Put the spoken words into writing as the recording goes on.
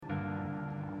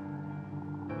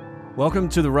Welcome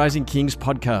to the Rising Kings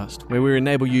podcast, where we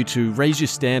enable you to raise your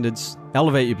standards,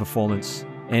 elevate your performance,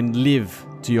 and live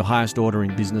to your highest order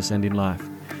in business and in life.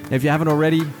 Now, if you haven't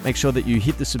already, make sure that you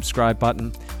hit the subscribe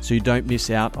button so you don't miss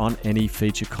out on any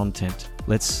feature content.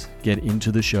 Let's get into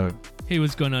the show. Hey,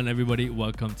 what's going on, everybody?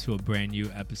 Welcome to a brand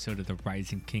new episode of the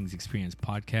Rising Kings Experience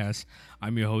podcast.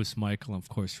 I'm your host, Michael. Of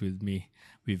course, with me,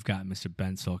 we've got Mr.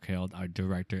 Ben Solkeld, our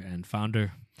director and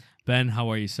founder. Ben, how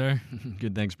are you, sir?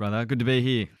 Good, thanks, brother. Good to be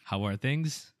here. How are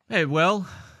things? Hey, well,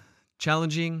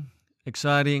 challenging,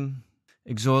 exciting,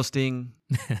 exhausting,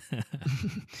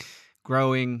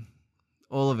 growing,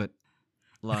 all of it.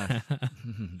 Life.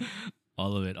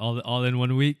 All of it, all in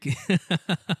 1 week.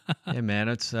 Yeah, man.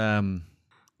 It's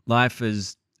life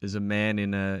as a man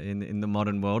in the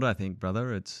modern world. I think,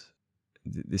 brother.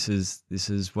 This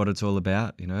is what it's all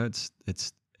about. You know,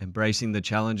 it's embracing the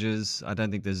challenges. I don't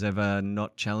think there's ever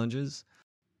not challenges,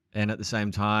 and at the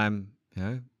same time, you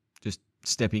know, just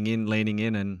stepping in, leaning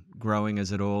in, and growing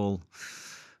as it all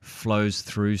flows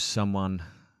through someone.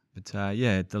 But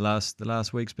yeah, the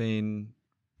last week's been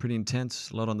pretty intense.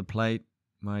 A lot on the plate.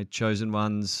 My chosen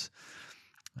one's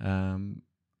gone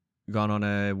on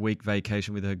a week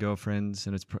vacation with her girlfriends,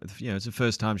 and it's the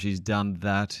first time she's done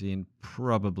that in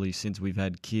probably since we've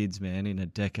had kids, man, in a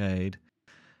decade.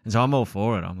 And so I'm all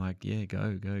for it. I'm like, yeah,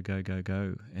 go.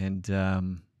 And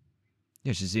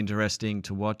it's just interesting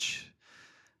to watch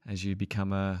as you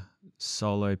become a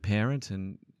solo parent.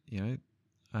 And, you know,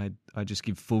 I just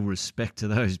give full respect to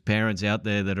those parents out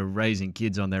there that are raising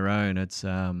kids on their own. It's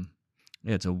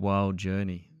it's a wild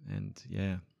journey. And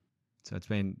yeah, so it's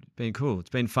been cool.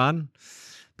 It's been fun.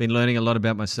 Been learning a lot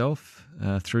about myself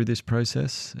through this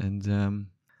process. And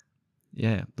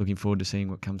yeah, looking forward to seeing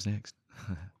what comes next.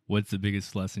 What's the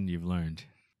biggest lesson you've learned?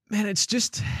 Man, it's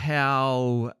just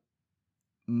how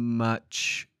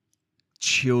much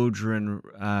children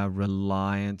are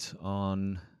reliant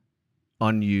on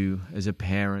you as a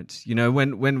parent. You know,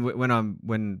 when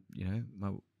you know,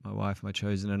 my wife, my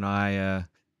chosen, and I are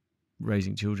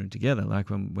raising children together, like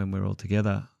when we're all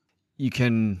together, you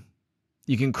can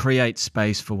create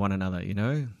space for one another, you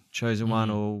know. Chosen one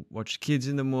will watch kids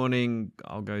in the morning.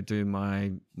 I'll go do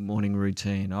my morning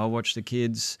routine. I'll watch the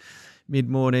kids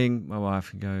mid-morning. My wife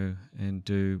can go and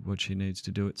do what she needs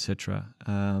to do, etc.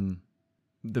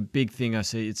 The big thing I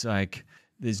see, it's like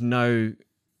there's no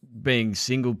being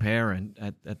single parent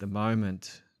at the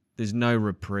moment. There's no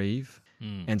reprieve,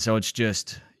 and so it's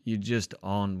just you're just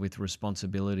on with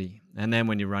responsibility. And then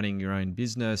when you're running your own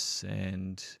business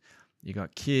and you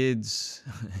got kids,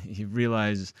 you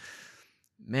realize,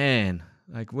 man,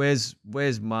 like where's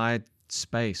my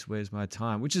space? Where's my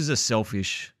time? Which is a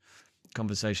selfish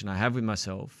conversation I have with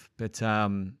myself. But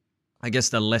I guess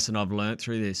the lesson I've learned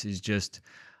through this is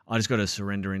I just got to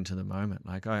surrender into the moment.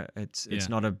 Like it's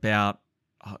not about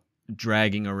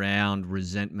dragging around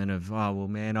resentment of, oh, well,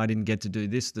 man, I didn't get to do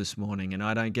this morning and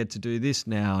I don't get to do this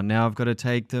now. And now I've got to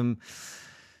take them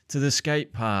to the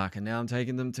skate park, and now I'm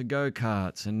taking them to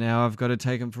go-karts, and now I've got to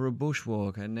take them for a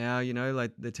bushwalk, and now, you know,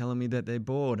 like they're telling me that they're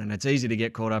bored. And it's easy to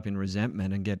get caught up in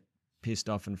resentment and get pissed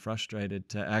off and frustrated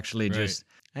to actually just,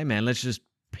 hey man, let's just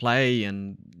play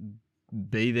and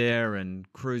be there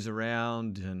and cruise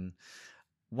around. And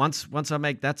once I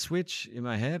make that switch in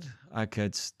my head,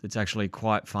 it's actually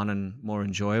quite fun and more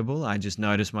enjoyable. I just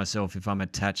notice myself if I'm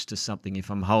attached to something,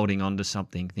 if I'm holding on to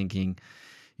something, thinking,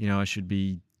 you know, I should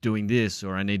be doing this,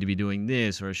 or I need to be doing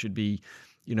this, or I should be,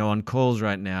 you know, on calls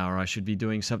right now, or I should be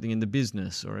doing something in the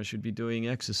business, or I should be doing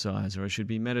exercise, or I should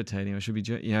be meditating, or I should be,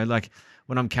 you know, like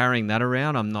when I'm carrying that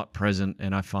around, I'm not present,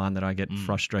 and I find that I get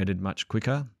frustrated much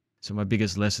quicker. So my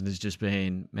biggest lesson has just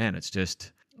been, man, it's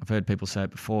just, I've heard people say it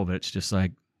before, but it's just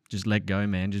like, just let go,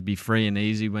 man. Just be free and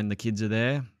easy when the kids are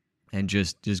there, and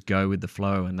just go with the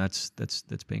flow. And that's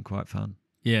been quite fun.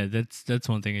 Yeah, that's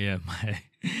one thing. Yeah,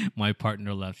 my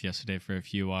partner left yesterday for a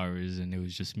few hours, and it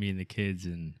was just me and the kids,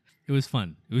 and it was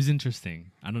fun. It was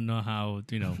interesting. I don't know how,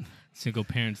 you know, single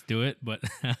parents do it, but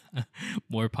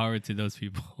more power to those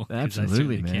people.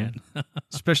 Absolutely, man.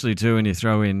 Especially too when you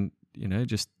throw in, you know,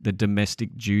 just the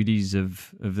domestic duties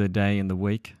of the day and the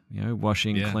week. You know,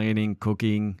 washing, cleaning,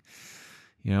 cooking.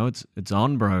 You know, it's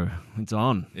on, bro. It's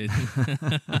on.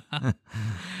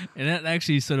 And that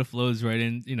actually sort of flows right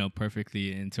in, you know,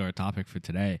 perfectly into our topic for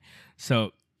today.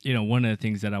 So, you know, one of the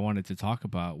things that I wanted to talk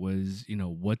about was, you know,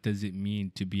 what does it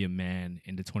mean to be a man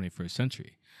in the 21st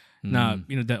century? Now,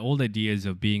 you know, the old ideas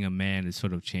of being a man is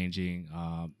sort of changing.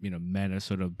 You know, men are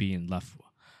sort of being left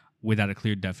without a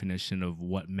clear definition of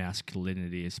what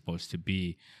masculinity is supposed to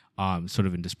be, sort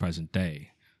of in this present day.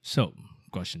 So,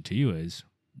 question to you is,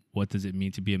 what does it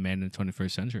mean to be a man in the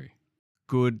 21st century?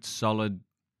 Good, solid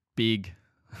big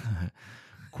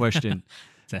question,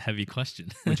 It's a heavy question.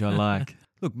 which I like.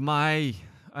 Look,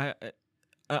 I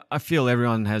feel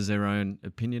everyone has their own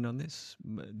opinion on this.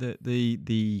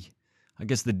 The I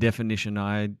guess the definition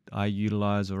I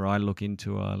utilize or I look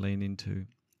into or I lean into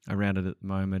around it at the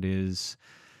moment is,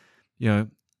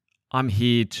 I'm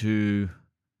here to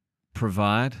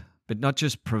provide, but not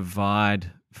just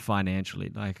provide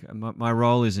financially. Like my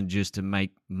role isn't just to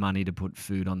make money to put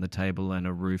food on the table and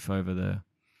a roof over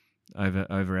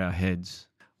our heads.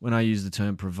 When I use the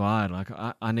term provide, like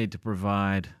I need to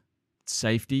provide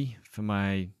safety for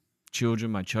my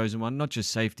children, my chosen one, not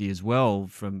just safety as well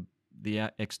from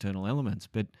the external elements,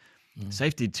 but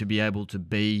safety to be able to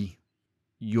be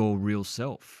your real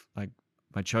self. Like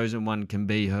my chosen one can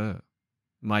be her.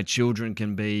 My children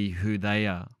can be who they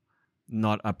are,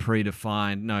 not a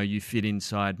predefined, no, you fit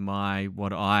inside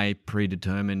what I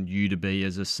predetermined you to be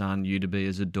as a son, you to be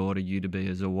as a daughter, you to be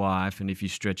as a wife. And if you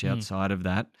stretch outside of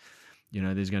that,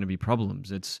 there's going to be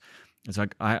problems. It's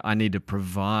like I need to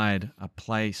provide a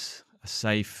place, a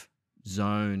safe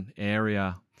zone,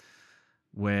 area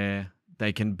where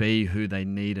they can be who they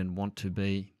need and want to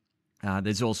be.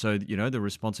 There's also, the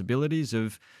responsibilities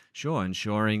of,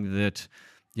 ensuring that,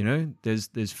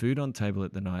 there's food on table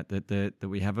at the night, that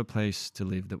we have a place to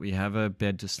live, that we have a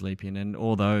bed to sleep in, and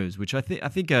all those, which I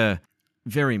think are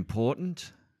very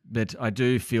important. But I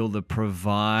do feel the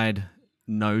provide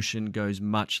notion goes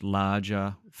much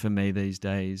larger for me these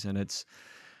days, and it's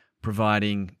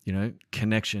providing,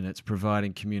 connection, it's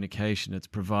providing communication, it's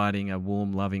providing a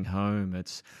warm, loving home,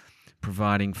 it's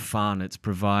providing fun, it's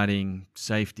providing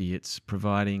safety, it's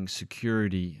providing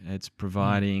security, it's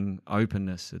providing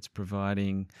openness, it's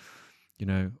providing,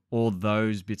 all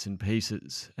those bits and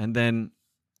pieces. And then,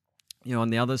 on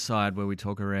the other side where we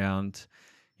talk around,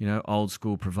 old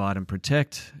school provide and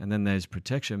protect, and then there's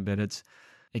protection, but it's,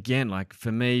 again, like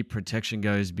for me, protection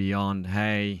goes beyond,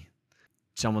 hey,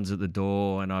 someone's at the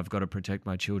door and I've got to protect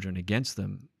my children against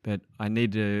them. But I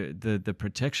need to, the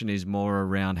protection is more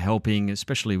around helping,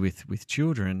 especially with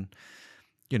children,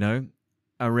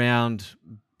 around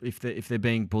if they're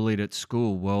being bullied at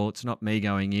school. Well, it's not me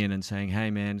going in and saying,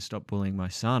 hey man, stop bullying my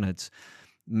son. It's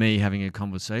me having a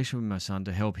conversation with my son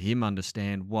to help him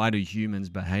understand, why do humans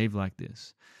behave like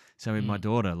this? So with my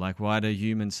daughter, like, why do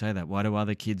humans say that? Why do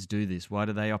other kids do this? Why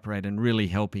do they operate? And really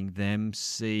helping them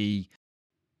see,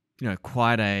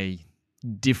 quite a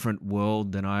different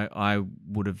world than I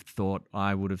would have thought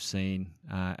I would have seen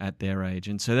at their age.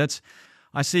 And so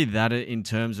I see that in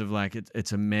terms of like,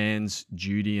 it's a man's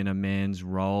duty and a man's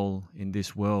role in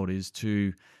this world is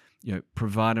to,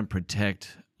 provide and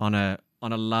protect on a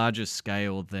larger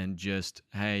scale than just,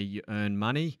 hey, you earn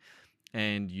money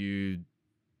and you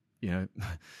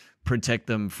protect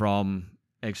them from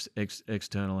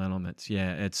external elements.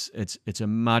 Yeah, it's a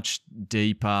much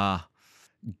deeper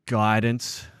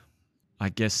guidance, I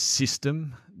guess,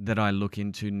 system that I look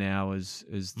into now as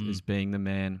being the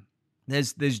man.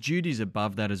 There's duties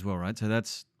above that as well, right? So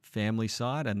that's family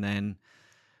side, and then,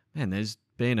 man, there's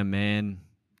being a man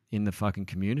in the fucking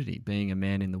community, being a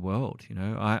man in the world.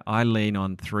 I lean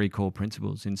on 3 core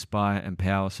principles: inspire,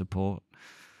 empower, support.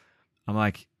 I'm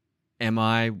like,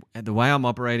 the way I'm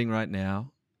operating right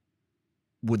now,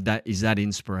 is that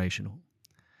inspirational?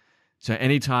 So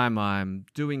anytime I'm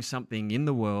doing something in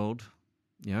the world,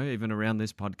 even around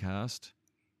this podcast,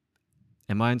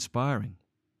 am I inspiring?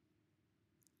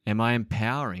 Am I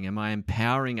empowering? Am I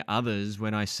empowering others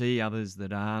when I see others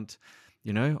that aren't,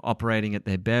 operating at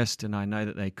their best, and I know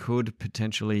that they could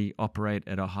potentially operate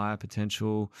at a higher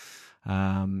potential,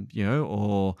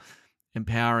 or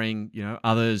empowering,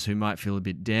 others who might feel a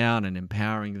bit down and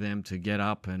empowering them to get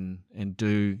up and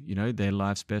do, their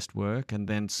life's best work, and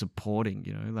then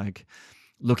supporting, like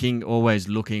always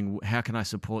looking, how can I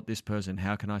support this person?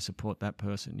 How can I support that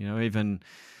person? Even,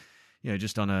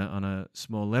 just on a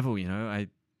small level,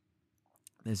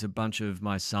 there's a bunch of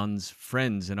my son's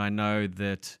friends, and I know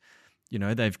that,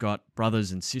 they've got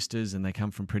brothers and sisters and they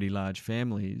come from pretty large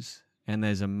families. And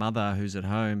there's a mother who's at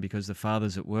home because the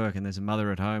father's at work, and there's a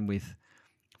mother at home with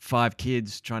 5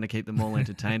 kids trying to keep them all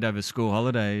entertained over school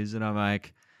holidays. And I'm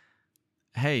like,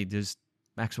 hey, does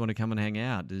Max want to come and hang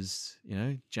out? Does,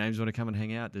 James want to come and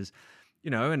hang out? Does,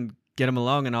 and get them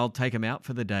along, and I'll take them out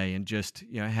for the day, and just,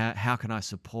 how can I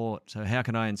support? So how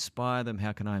can I inspire them?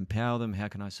 How can I empower them? How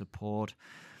can I support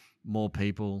more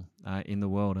people in the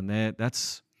world? And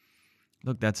that's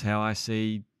how I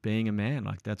see being a man.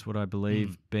 Like, that's what I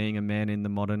believe being a man in the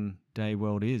modern day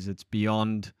world is. It's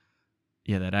beyond,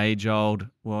 that age old,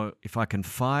 well, if I can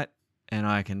fight and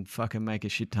I can fucking make a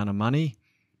shit ton of money,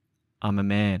 I'm a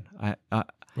man.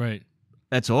 Right.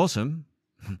 That's awesome.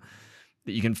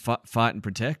 that you can fight and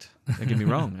protect. Don't get me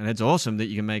wrong. And it's awesome that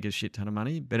you can make a shit ton of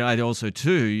money. But I also,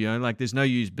 too, like there's no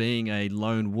use being a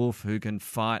lone wolf who can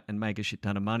fight and make a shit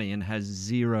ton of money and has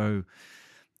zero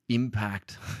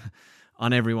impact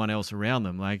on everyone else around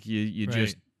them. Like you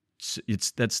Right.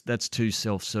 just, that's too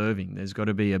self-serving. There's got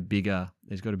to be a bigger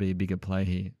play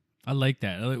here. I like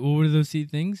that. What were those three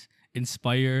things?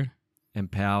 Inspire,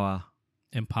 Empower,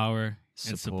 empower,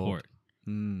 and support.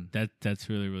 Mm. That's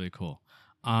really, really cool.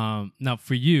 Now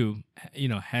for you,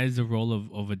 has the role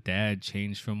of a dad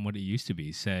changed from what it used to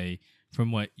be? Say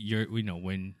from what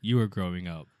when you were growing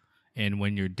up and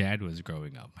when your dad was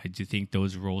growing up. Do you think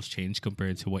those roles changed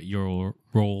compared to what your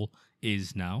role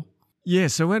is now? Yeah.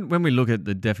 So when we look at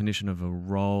the definition of a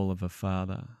role of a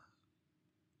father,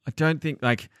 I don't think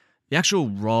like the actual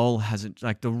role hasn't,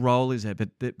 like the role is there, but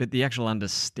the actual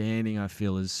understanding I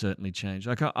feel has certainly changed.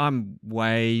 Like I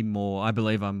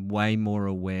believe I'm way more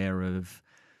aware of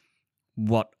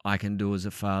what I can do as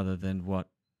a father than what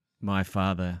my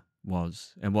father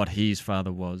was and what his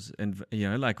father was. And,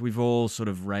 like we've all sort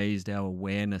of raised our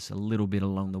awareness a little bit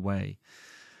along the way.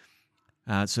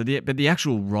 But the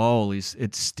actual role it's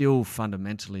still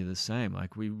fundamentally the same.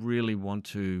 Like we really want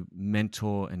to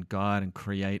mentor and guide and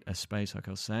create a space, like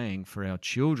I was saying, for our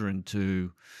children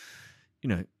to,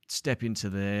 step into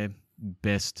their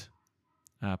best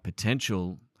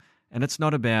potential. And it's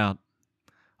not about,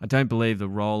 I don't believe the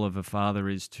role of a father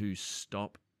is to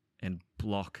stop and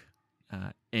block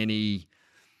any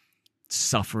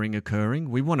suffering occurring.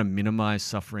 We want to minimize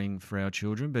suffering for our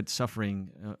children, but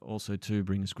suffering also too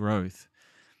brings growth.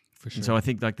 For sure. And so I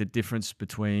think like the difference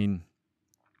between,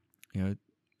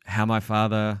 how my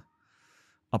father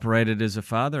operated as a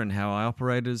father and how I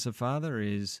operated as a father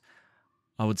is,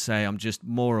 I would say I'm just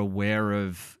more aware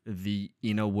of the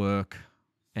inner work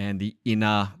and the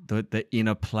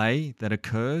inner play that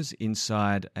occurs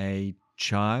inside a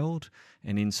child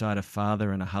and inside a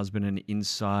father and a husband and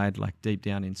inside, like deep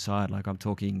down inside, like I'm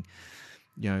talking,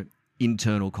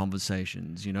 internal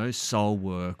conversations, soul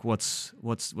work. What's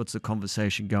the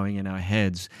conversation going in our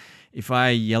heads? If I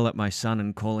yell at my son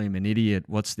and call him an idiot,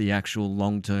 what's the actual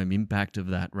long-term impact of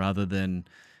that rather than,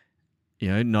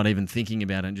 not even thinking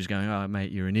about it and just going, oh,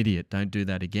 mate, you're an idiot. Don't do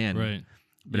that again. Right.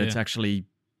 But it's actually,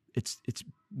 it's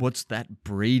what's that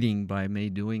breeding by me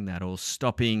doing that, or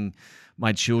stopping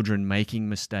my children making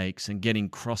mistakes and getting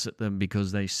cross at them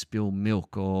because they spill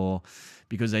milk or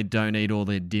because they don't eat all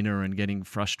their dinner and getting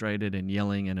frustrated and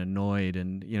yelling and annoyed.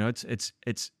 And,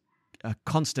 it's a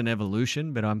constant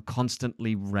evolution, but I'm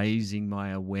constantly raising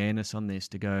my awareness on this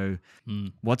to go,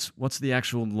 what's the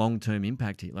actual long-term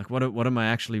impact here? Like what am I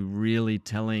actually really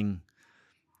telling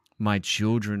my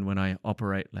children when I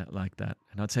operate like that?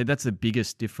 And I'd say that's the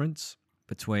biggest difference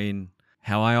between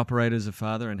how I operate as a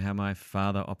father and how my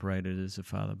father operated as a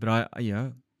father. But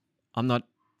I'm not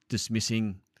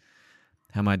dismissing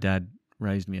how my dad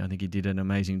raised me. I think he did an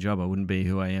amazing job. I wouldn't be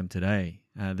who I am today.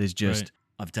 There's just, right.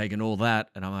 I've taken all that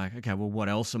and I'm like, okay, well, what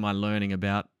else am I learning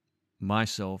about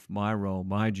myself, my role,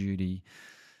 my duty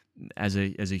as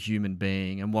a human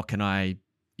being, and what can I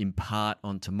impart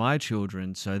onto my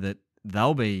children so that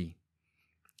they'll be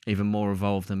even more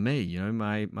evolved than me?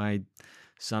 My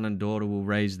son and daughter will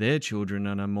raise their children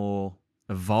on a more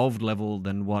evolved level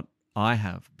than what I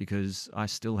have, because I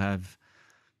still have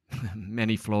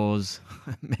many flaws,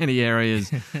 many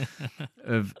areas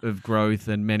of growth,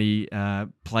 and many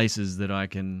places that I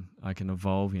can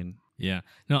evolve in. Yeah,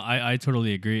 no, I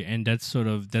totally agree, and that's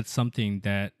something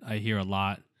that I hear a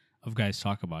lot of guys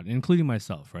talk about, including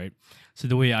myself, right? So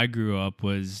the way I grew up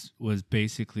was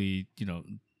basically,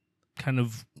 kind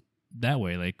of that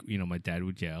way. Like, my dad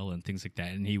would yell and things like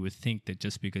that, and he would think that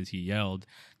just because he yelled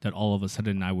that all of a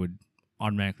sudden I would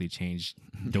automatically change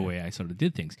the way I sort of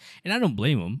did things. And I don't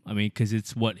blame him. I mean, because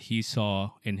it's what he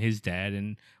saw in his dad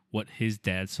and what his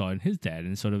dad saw in his dad,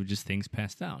 and sort of just things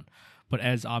passed down. But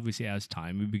as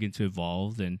time, we begin to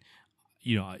evolve, and,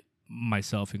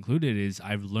 myself included, is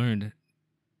I've learned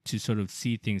to sort of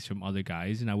see things from other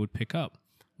guys, and I would pick up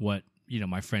what,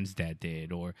 my friend's dad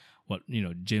did, or what,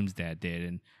 Jim's dad did.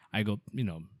 And I go,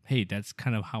 hey, that's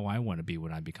kind of how I want to be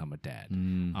when I become a dad.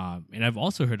 And I've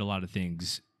also heard a lot of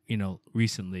things,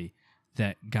 recently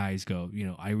that guys go,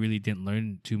 I really didn't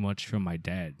learn too much from my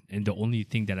dad. And the only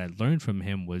thing that I learned from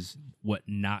him was what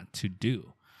not to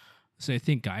do. So I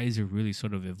think guys are really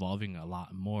sort of evolving a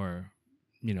lot more,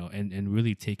 and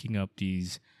really taking up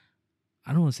these,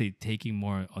 I don't want to say taking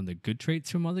more on the good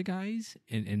traits from other guys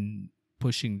and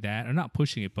pushing that, or not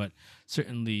pushing it, but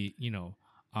certainly,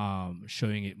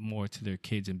 showing it more to their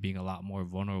kids and being a lot more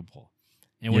vulnerable.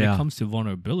 And when it comes to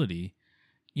vulnerability,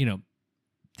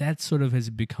 that sort of has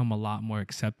become a lot more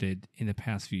accepted in the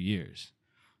past few years.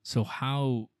 So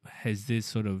how has this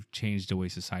sort of changed the way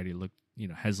society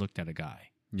has looked at a guy?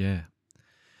 Yeah.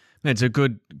 Man, it's a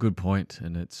good point.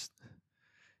 And it's,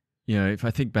 if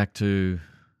I think back to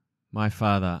my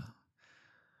father,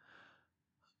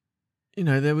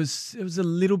 there was a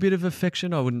little bit of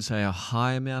affection. I wouldn't say a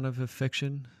high amount of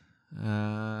affection.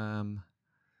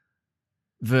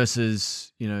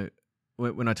 Versus,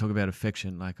 when I talk about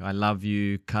affection, like I love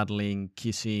you, cuddling,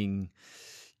 kissing,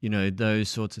 those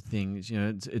sorts of things,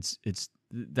 it's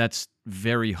that's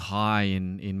very high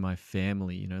in my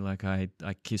family, like I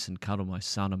kiss and cuddle my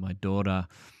son and my daughter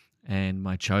and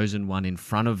my chosen one in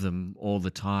front of them all the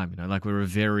time, like we're a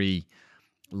very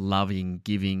loving,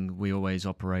 giving, we always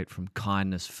operate from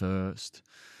kindness first.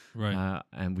 Right.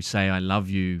 And we say, I love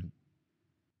you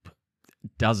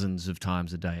dozens of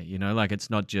times a day, like it's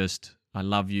not just I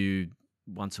love you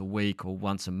once a week or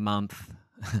once a month.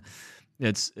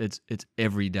 It's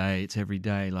every day. It's every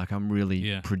day. Like I'm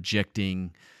really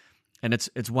projecting, and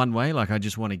it's one way. Like I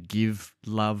just want to give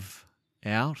love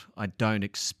out. I don't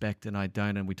expect,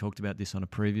 and we talked about this on a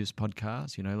previous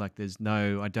podcast, like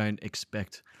I don't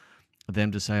expect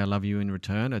them to say I love you in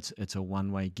return. It's a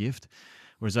one-way gift.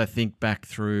 Whereas I think back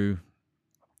through,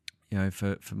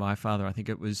 for my father, I think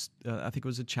it was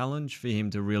a challenge for him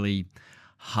to really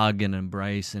hug and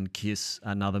embrace and kiss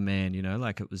another man.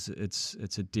 Like it's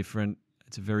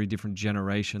a very different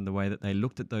generation, the way that they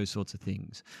looked at those sorts of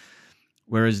things.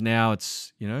 Whereas now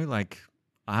it's like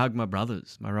I hug my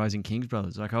brothers, my Rising Kings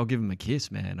brothers. Like I'll give them a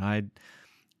kiss, man.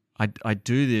 I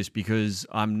do this because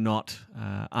I'm not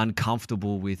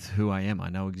uncomfortable with who I am. I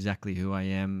know exactly who I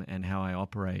am and how I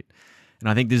operate. And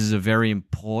I think this is a very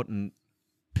important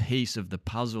piece of the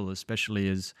puzzle, especially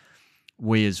as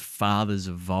we as fathers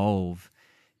evolve,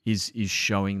 is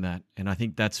showing that. And I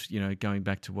think that's, going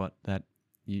back to what that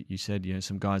you said,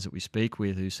 some guys that we speak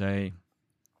with who say,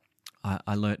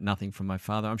 I learnt nothing from my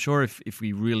father. I'm sure if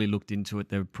we really looked into it,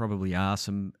 there probably are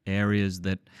some areas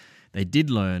that they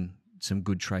did learn some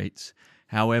good traits.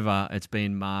 However, it's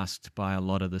been masked by a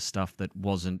lot of the stuff that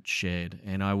wasn't shared.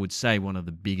 And I would say one of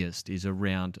the biggest is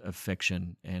around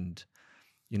affection and,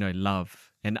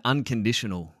 love and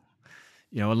unconditional.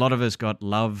 A lot of us got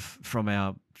love from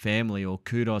our family or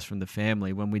kudos from the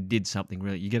family when we did something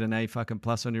really. You get an A fucking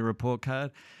plus on your report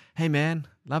card. Hey man,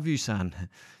 love you, son.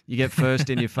 You get first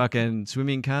in your fucking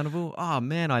swimming carnival. Oh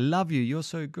man, I love you. You're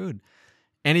so good.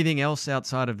 Anything else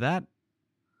outside of that,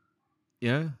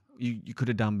 you could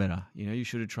have done better. You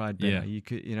should have tried better. Yeah. You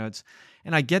could,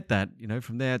 and I get that.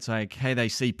 From there, it's like, hey, they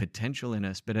see potential in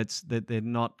us, but it's that they're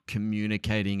not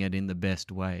communicating it in the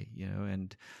best way.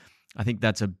 And I think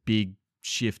that's a big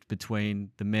shift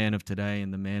between the man of today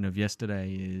and the man of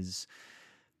yesterday. Is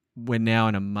we're now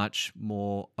in a much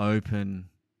more open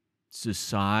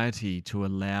society to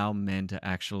allow men to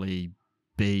actually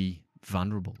be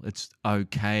vulnerable. It's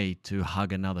okay to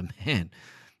hug another man.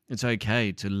 It's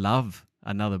okay to love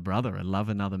another brother and love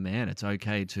another man. It's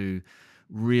okay to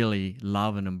really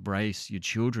love and embrace your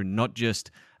children, not just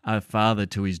a father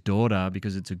to his daughter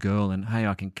because it's a girl and, hey,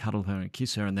 I can cuddle her and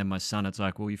kiss her. And then my son, it's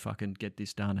like, well, you fucking get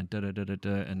this done and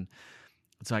da-da-da-da-da. And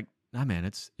it's like, no, man,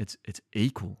 it's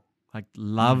equal. Like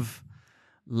love,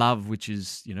 which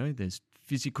is, there's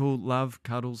physical love,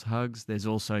 cuddles, hugs. There's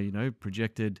also,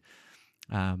 projected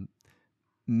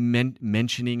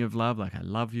mentioning of love, like I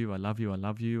love you, I love you, I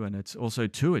love you. And it's also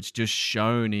too, it's just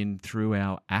shown through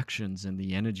our actions and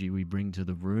the energy we bring to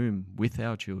the room with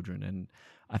our children. And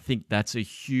I think that's a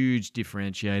huge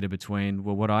differentiator between,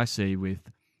 well, what I see with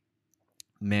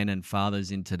men and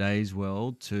fathers in today's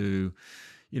world to,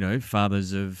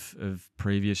 fathers of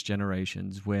previous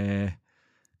generations where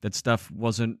that stuff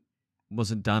wasn't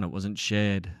done, it wasn't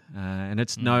shared. And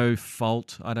it's no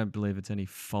fault. I don't believe it's any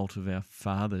fault of our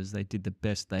fathers. They did the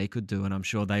best they could do. And I'm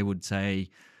sure they would say,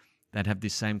 they'd have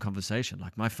this same conversation.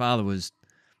 Like my father was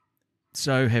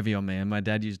so heavy on me. And my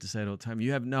dad used to say it all the time,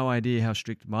 you have no idea how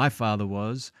strict my father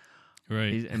was.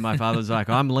 Right. And my father's like,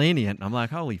 I'm lenient. And I'm like,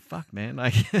 holy fuck, man.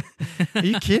 Like, are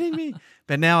you kidding me?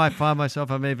 But now I find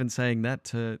myself, I'm even saying that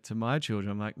to my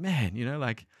children. I'm like, man,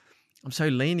 like, I'm so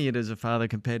lenient as a father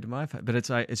compared to my father. But it's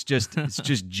like it's just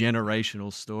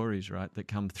generational stories, right, that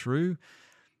come through.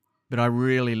 But I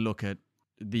really look at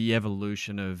the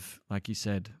evolution of, like you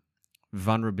said,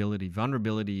 vulnerability.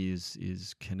 Vulnerability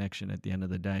is connection at the end of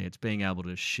the day. It's being able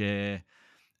to share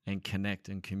and connect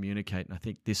and communicate. And I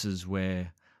think this is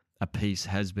where a piece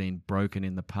has been broken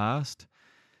in the past.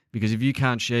 Because if you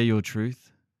can't share your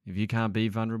truth, if you can't be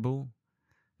vulnerable,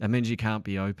 that means you can't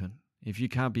be open. If you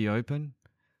can't be open,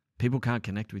 people can't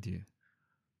connect with you.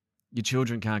 Your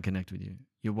children can't connect with you.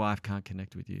 Your wife can't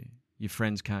connect with you. Your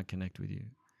friends can't connect with you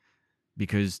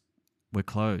because we're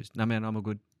closed. No, man, I'm all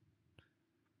good.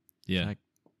 Yeah. Like,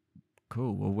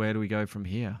 cool. Well, where do we go from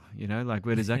here? You know, like,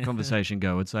 where does that conversation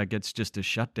go? It's like, it's just a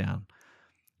shutdown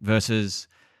versus,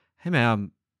 hey,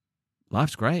 man,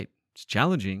 life's great. It's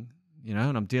challenging, you know,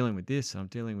 and I'm dealing with this, and I'm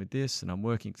dealing with this, and I'm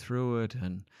working through it.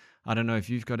 And I don't know if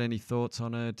you've got any thoughts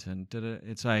on it. And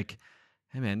it's like,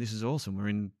 hey, man, this is awesome. We're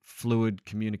in fluid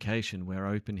communication. We're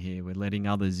open here. We're letting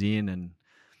others in,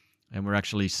 and we're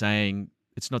actually saying,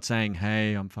 it's not saying,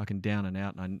 hey, I'm fucking down and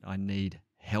out and I need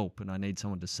help and I need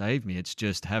someone to save me. It's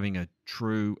just having a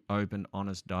true, open,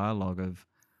 honest dialogue of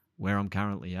where I'm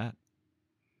currently at.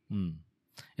 And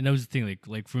that was the thing,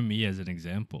 like for me as an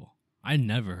example, I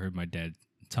never heard my dad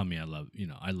tell me I love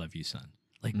you, son.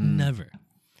 Like never.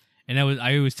 And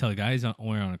I always tell guys when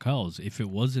we're on calls, if it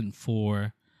wasn't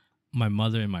for my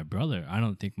mother and my brother, I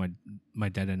don't think my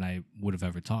dad and I would have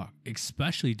ever talked,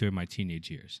 especially during my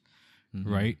teenage years.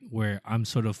 Right, where I'm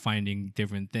sort of finding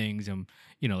different things, and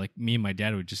like me and my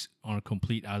dad were just on a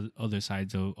complete other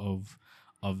sides of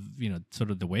sort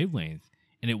of the wavelength.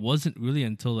 And it wasn't really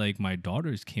until like my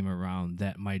daughters came around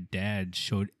that my dad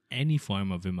showed any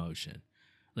form of emotion.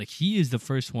 Like he is the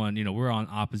first one. We're on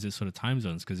opposite sort of time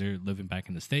zones because they're living back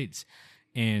in the States,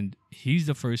 and he's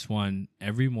the first one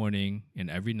every morning and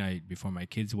every night before my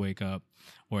kids wake up,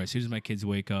 or as soon as my kids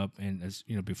wake up, and as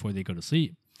before they go to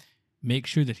sleep. Make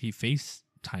sure that he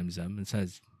FaceTimes them and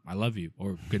says, I love you,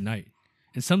 or good night.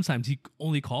 And sometimes he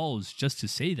only calls just to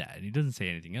say that. And he doesn't say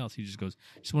anything else. He just goes,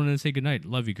 just wanted to say good night.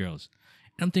 Love you, girls.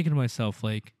 And I'm thinking to myself,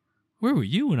 like, where were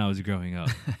you when I was growing up?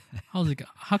 I was like,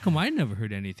 how come I never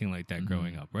heard anything like that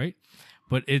growing up, right?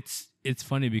 But it's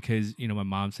funny because, my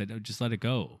mom said, oh, just let it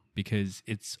go because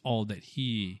it's all that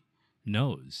he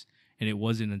knows. And it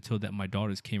wasn't until that my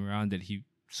daughters came around that he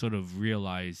sort of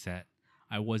realized that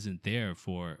I wasn't there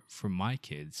for my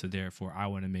kids, so therefore I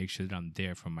want to make sure that I'm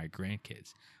there for my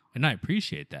grandkids, and I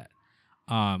appreciate that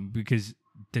because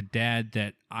the dad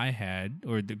that I had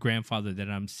or the grandfather that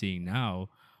I'm seeing now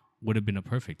would have been a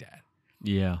perfect dad.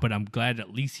 Yeah, but I'm glad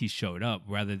at least he showed up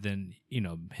rather than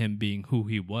him being who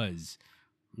he was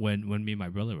when me and my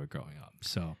brother were growing up.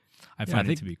 So I find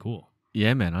it to be cool.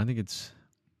 Yeah, man, I think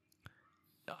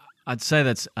I'd say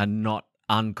that's a not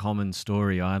uncommon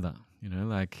story either.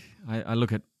 Like I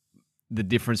look at the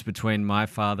difference between my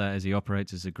father as he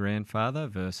operates as a grandfather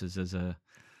versus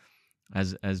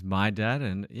as my dad,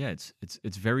 and yeah,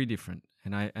 it's very different.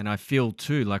 And I feel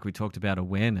too, like we talked about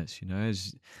awareness.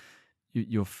 As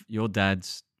your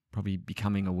dad's probably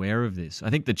becoming aware of this. I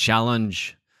think the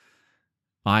challenge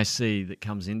I see that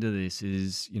comes into this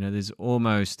is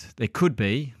there could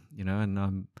be, and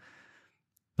I'm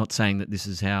not saying that this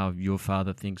is how your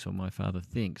father thinks or my father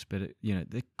thinks, but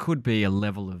there could be a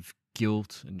level of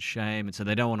guilt and shame, and so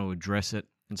they don't want to address it,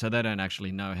 and so they don't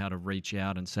actually know how to reach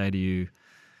out and say to you,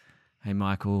 "Hey,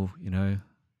 Michael, I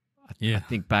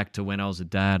think back to when I was a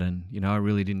dad, and I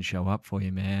really didn't show up for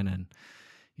you, man, and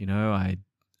I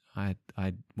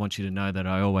want you to know that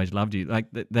I always loved you." Like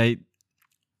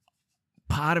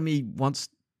part of me wants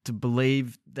to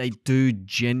believe they do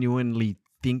genuinely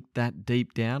think that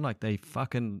deep down, like they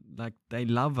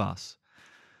love us.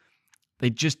 They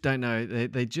just don't know.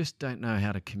 They just don't know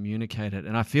how to communicate it.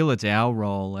 And I feel it's our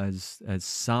role as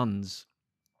sons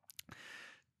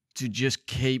to just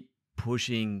keep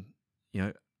pushing,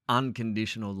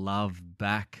 unconditional love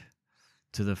back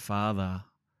to the father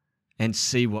and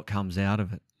see what comes out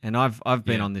of it. And I've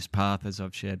been on this path, as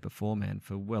I've shared before, man,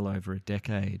 for well over a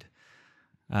decade.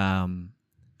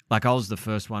 Like I was the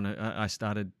first one. I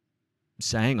started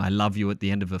saying I love you at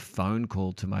the end of a phone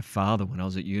call to my father when I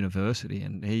was at university,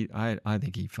 and I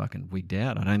think he fucking wigged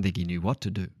out. I don't think he knew what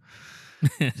to do.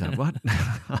 He's like, what?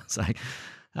 I was like,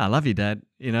 I love you, Dad,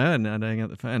 and I hang up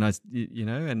the phone,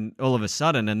 and and all of a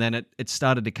sudden, and then it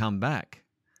started to come back.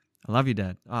 I love you,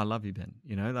 Dad. Oh, I love you, Ben.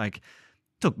 Like it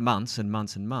took months and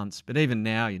months and months, but even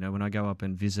now, when I go up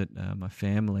and visit my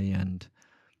family, and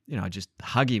I just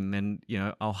hug him, and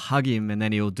I'll hug him, and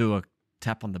then he'll do a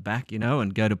tap on the back,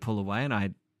 and go to pull away, and I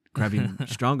grab him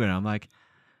stronger, and I'm like,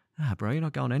 bro, you're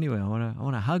not going anywhere. I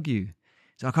want to hug you.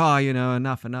 He's like, oh,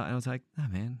 enough. And I was like, no,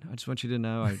 man, I just want you to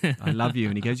know I love you.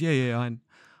 And he goes, yeah,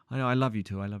 I know, I love you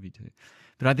too.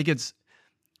 But I think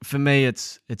for me,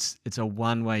 it's a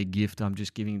one-way gift I'm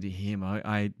just giving to him.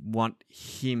 I want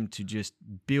him to just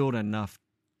build enough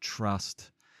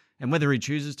trust, and whether he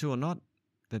chooses to or not,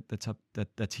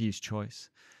 that's his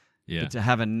choice. Yeah. But to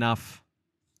have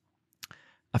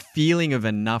a feeling of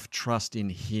enough trust in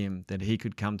him that he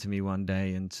could come to me one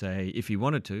day and say, if he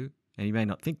wanted to, and he may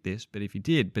not think this, but if he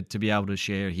did, but to be able to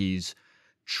share his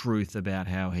truth about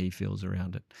how he feels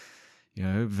around it. You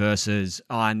know, versus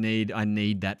I need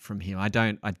that from him. I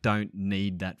don't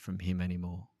need that from him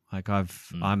anymore. Like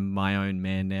I'm my own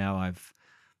man now. I've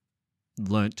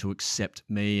learnt to accept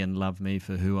me and love me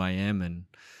for who I am and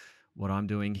what I'm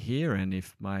doing here. And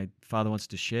if my father wants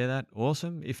to share that,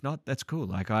 awesome. If not, that's cool.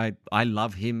 Like I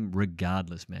love him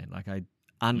regardless, man. Like I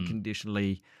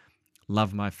unconditionally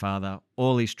love my father,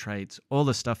 all his traits, all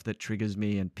the stuff that triggers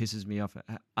me and pisses me off.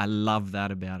 I love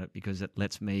that about it because it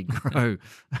lets me grow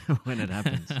when it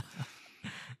happens.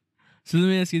 So let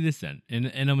me ask you this then,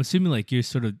 and I'm assuming like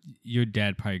your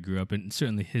dad probably grew up, and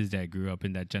certainly his dad grew up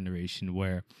in that generation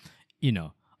where, you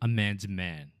know, a man's a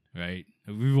man, right?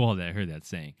 We've all heard that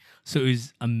saying. So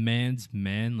is a man's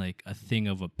man like a thing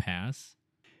of a past?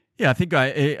 Yeah, I think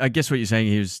I guess what you're saying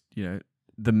here is, you know,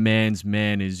 the man's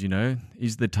man is, you know,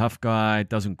 he's the tough guy,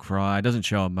 doesn't cry, doesn't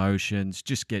show emotions,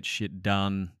 just gets shit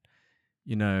done.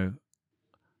 You know,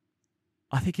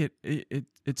 I think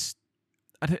it's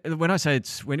when I say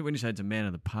when you say it's a man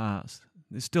of the past,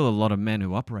 there's still a lot of men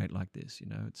who operate like this. You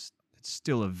know, it's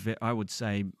still I would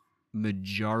say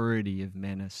majority of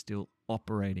men are still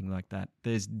operating like that.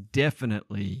 There's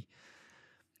definitely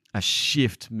a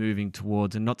shift moving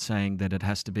towards, and not saying that it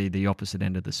has to be the opposite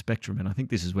end of the spectrum. And I think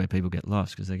this is where people get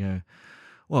lost because they go,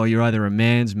 well, you're either a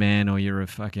man's man or you're a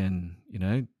fucking, you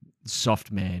know, soft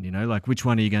man, you know, like which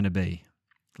one are you going to be?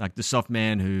 Like the soft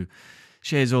man who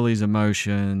shares all his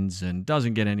emotions and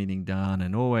doesn't get anything done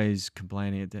and always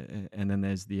complaining. And then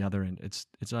there's the other end. It's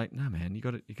like, no, man, you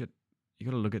got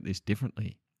to look at this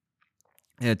differently.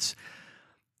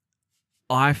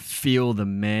 I feel the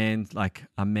man, like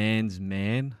a man's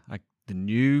man, like the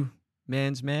new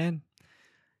man's man,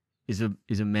 is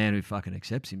a man who fucking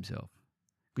accepts himself.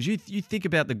 Because you think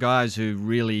about the guys who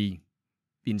really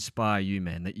inspire you,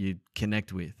 man, that you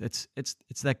connect with. It's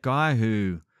that guy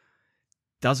who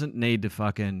doesn't need to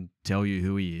fucking tell you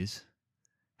who he is,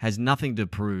 has nothing to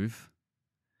prove,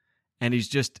 and he's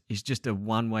just a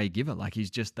one-way giver. Like he's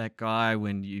just that guy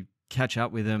when you catch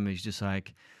up with him, he's just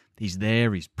like, he's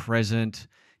there, he's present,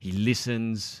 he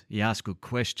listens, he asks good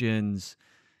questions,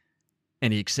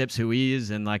 and he accepts who he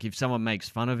is. And like if someone makes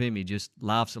fun of him, he just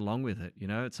laughs along with it. You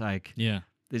know, it's like, yeah,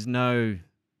 there's no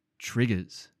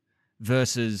triggers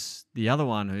versus the other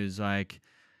one who's like,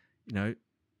 you know,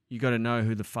 you got to know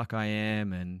who the fuck I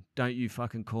am, and don't you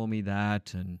fucking call me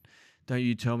that, and don't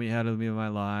you tell me how to live my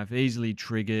life. Easily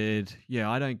triggered. Yeah,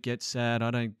 I don't get sad.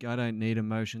 I don't need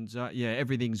emotions. Yeah,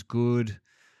 everything's good.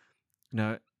 You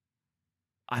know,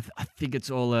 I think it's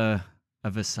all a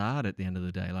facade at the end of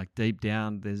the day. Like deep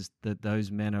down, those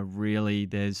men are really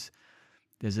there's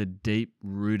a deep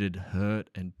rooted hurt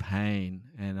and pain,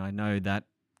 and I know that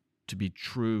to be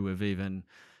true of even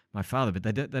my father, but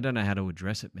they don't know how to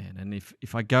address it, man. And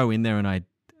if I go in there and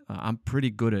I'm pretty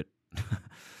good at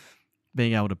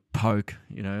being able to poke,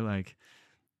 you know, like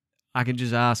I can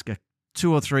just ask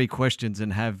 2 or 3 questions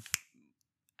and have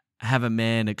a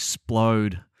man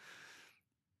explode,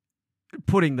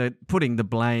 putting the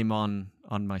blame on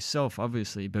myself,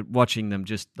 obviously, but watching them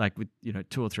just like with, you know,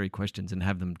 2 or 3 questions and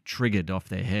have them triggered off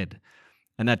their head.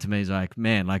 And that to me is like,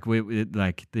 man, like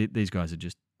these guys are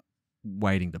just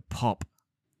waiting to pop,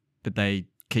 but they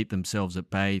keep themselves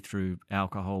at bay through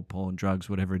alcohol, porn, drugs,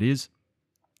 whatever it is,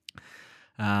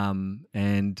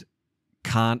 and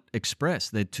can't express.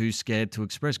 They're too scared to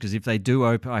express, because if they do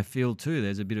open, I feel too,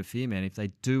 there's a bit of fear, man. If they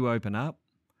do open up,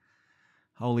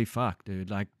 holy fuck,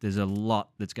 dude! Like there's a lot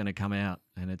that's going to come out,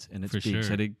 and it's For big. sure.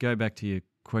 So to go back to your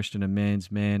question of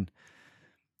man's man,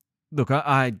 look,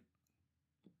 I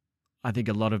think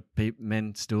a lot of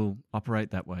men still operate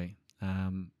that way.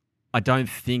 I don't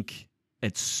think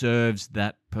it serves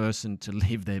that person to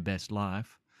live their best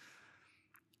life.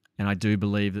 And I do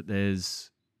believe that there's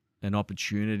an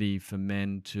opportunity for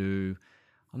men to,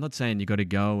 I'm not saying you got to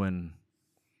go and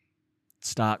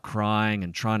start crying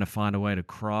and trying to find a way to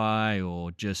cry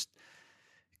or just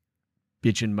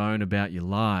bitch and moan about your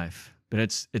life, but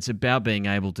it's about being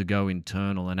able to go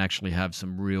internal and actually have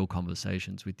some real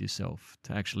conversations with yourself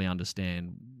to actually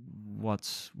understand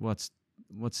what's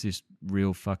this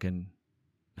real fucking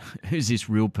who's this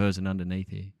real person underneath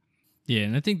here. Yeah,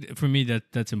 and I think for me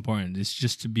that's important. It's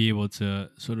just to be able to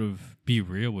sort of be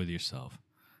real with yourself.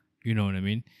 You know what I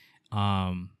mean?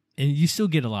 And you still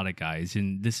get a lot of guys,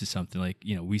 and this is something like,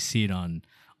 you know, we see it on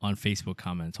Facebook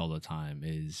comments all the time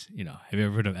is, you know, have you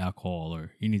ever heard of alcohol,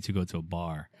 or you need to go to a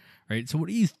bar, right? So what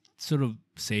do you sort of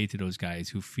say to those guys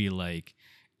who feel like,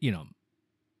 you know,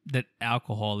 that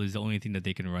alcohol is the only thing that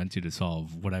they can run to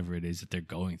solve whatever it is that they're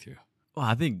going through? Well,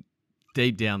 I think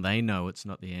deep down they know it's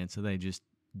not the answer. They just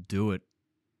do it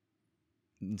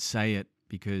and say it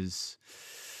because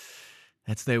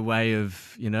that's their way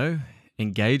of,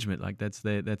 engagement. Like that's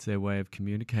their way of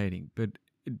communicating. But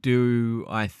do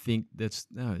I think it's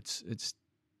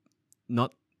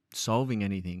not solving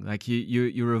anything. Like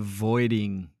you're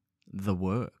avoiding the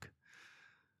work.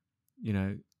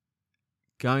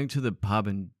 Going to the pub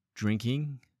and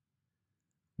drinking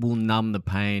will numb the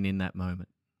pain in that moment.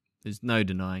 There's no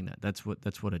denying that. That's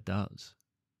what it does.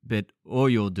 But all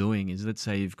you're doing is, let's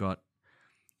say you've got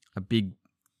a big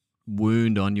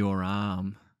wound on your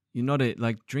arm. You're not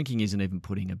like drinking isn't even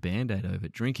putting a Band-Aid over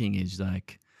it. Drinking is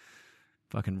like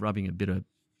fucking rubbing a bit of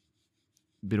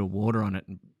water on it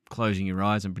and closing your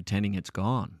eyes and pretending it's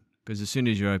gone. Because as soon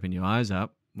as you open your eyes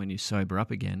up, when you sober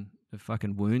up again, the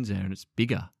fucking wound's there and it's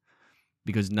bigger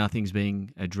because nothing's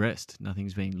being addressed,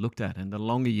 nothing's being looked at. And the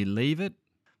longer you leave it,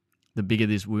 the bigger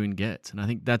this wound gets. And I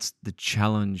think that's the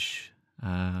challenge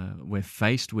we're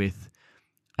faced with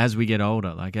as we get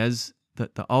older. Like as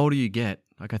the older you get,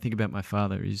 like I think about my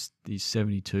father, he's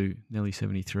 72, nearly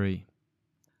 73.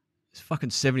 It's fucking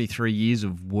 73 years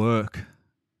of work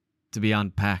to be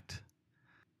unpacked.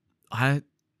 I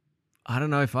don't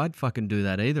know if I'd fucking do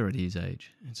that either at his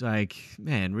age. It's like,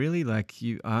 man, really? Like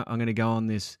I'm going to go on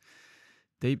this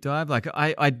deep dive? Like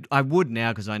I would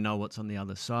now because I know what's on the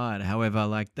other side. However,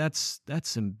 like that's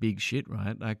some big shit,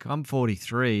 right? Like I'm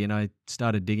 43 and I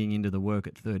started digging into the work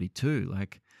at 32.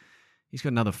 Like he's got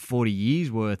another 40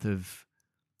 years worth of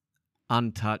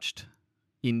untouched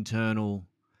internal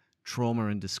trauma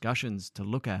and discussions to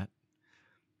look at.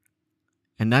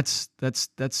 And that's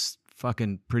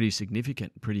fucking pretty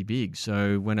significant, pretty big.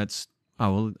 So when it's,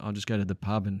 I'll just go to the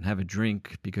pub and have a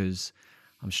drink because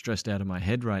I'm stressed out of my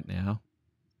head right now.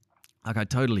 Like I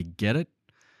totally get it.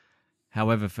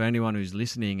 However, for anyone who's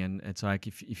listening, and it's like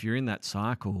if you're in that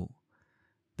cycle,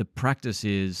 the practice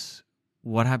is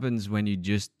what happens when you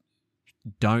just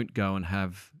don't go and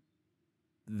have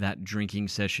that drinking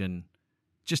session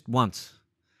just once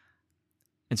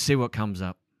and see what comes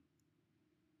up.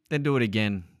 Then do it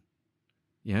again,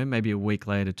 maybe a week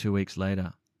later, 2 weeks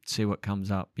later, see what comes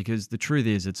up. Because the truth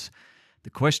is, it's the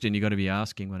question you got to be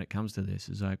asking when it comes to this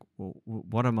is like, well,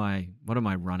 what am I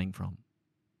running from?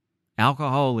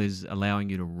 Alcohol is allowing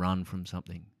you to run from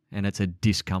something, and it's a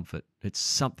discomfort. It's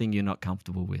something you're not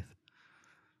comfortable with.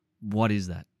 What is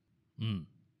that? I'm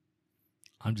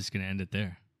just going to end it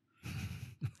there.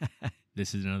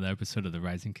 This is another episode of the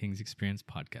Rising Kings Experience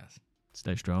podcast.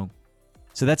 Stay strong.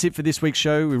 So that's it for this week's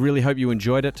show. We really hope you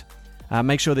enjoyed it.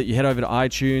 Make sure that you head over to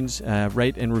iTunes,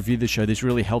 rate and review the show. This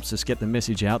really helps us get the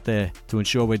message out there to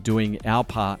ensure we're doing our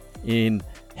part in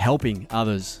helping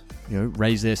others,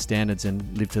 raise their standards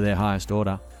and live to their highest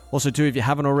order. Also, too, if you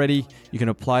haven't already, you can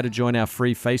apply to join our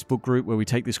free Facebook group where we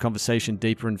take this conversation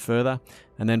deeper and further.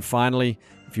 And then finally,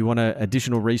 if you want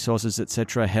additional resources,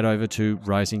 etc., head over to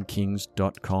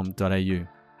risingkings.com.au.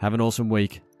 Have an awesome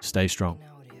week. Stay strong.